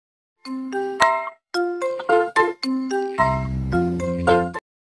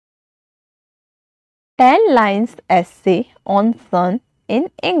10 lines essay on sun in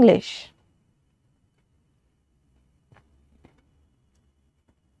English.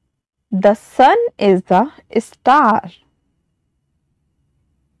 The sun is a star.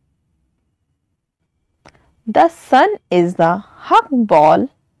 The sun is a hot ball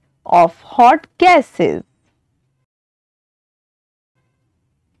of hot gases.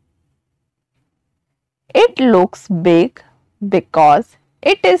 It looks big because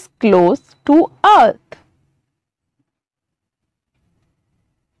it is close to Earth.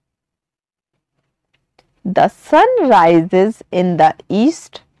 The sun rises in the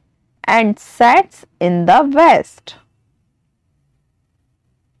east and sets in the west.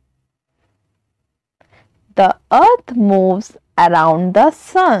 The earth moves around the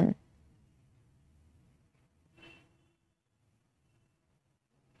sun.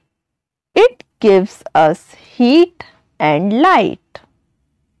 It gives us heat and light.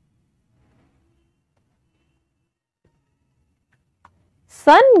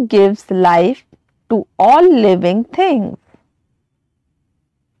 Sun gives life to all living things.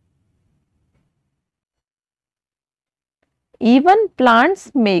 Even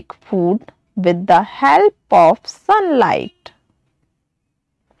plants make food with the help of sunlight.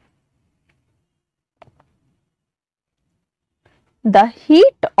 The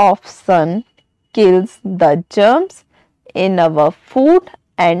heat of sun kills the germs in our food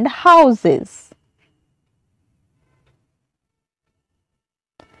and houses.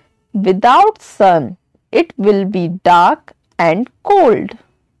 Without sun, it will be dark and cold.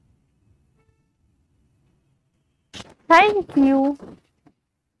 Thank you.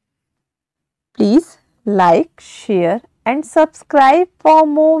 Please like, share and subscribe for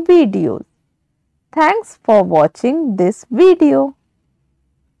more videos. Thanks for watching this video.